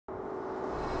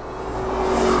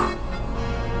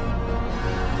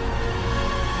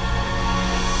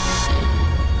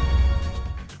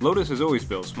Lotus has always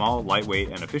built small, lightweight,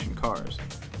 and efficient cars.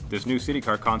 This new city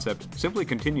car concept simply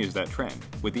continues that trend,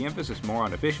 with the emphasis more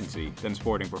on efficiency than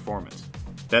sporting performance.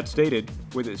 That stated,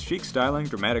 with its chic styling,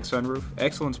 dramatic sunroof,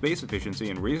 excellent space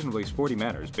efficiency, and reasonably sporty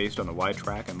manners based on the wide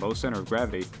track and low center of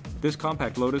gravity, this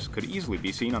compact Lotus could easily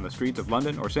be seen on the streets of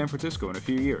London or San Francisco in a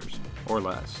few years, or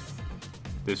less.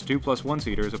 This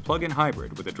 2+1-seater is a plug-in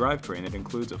hybrid with a drivetrain that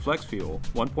includes a flex-fuel,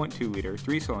 1.2-liter,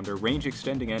 3-cylinder,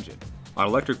 range-extending engine. On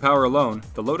electric power alone,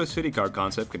 the Lotus city car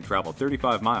concept can travel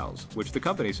 35 miles, which the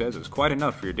company says is quite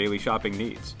enough for your daily shopping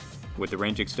needs. With the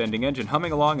range-extending engine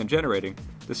humming along and generating,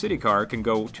 the city car can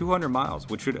go 200 miles,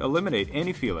 which should eliminate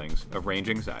any feelings of range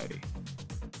anxiety.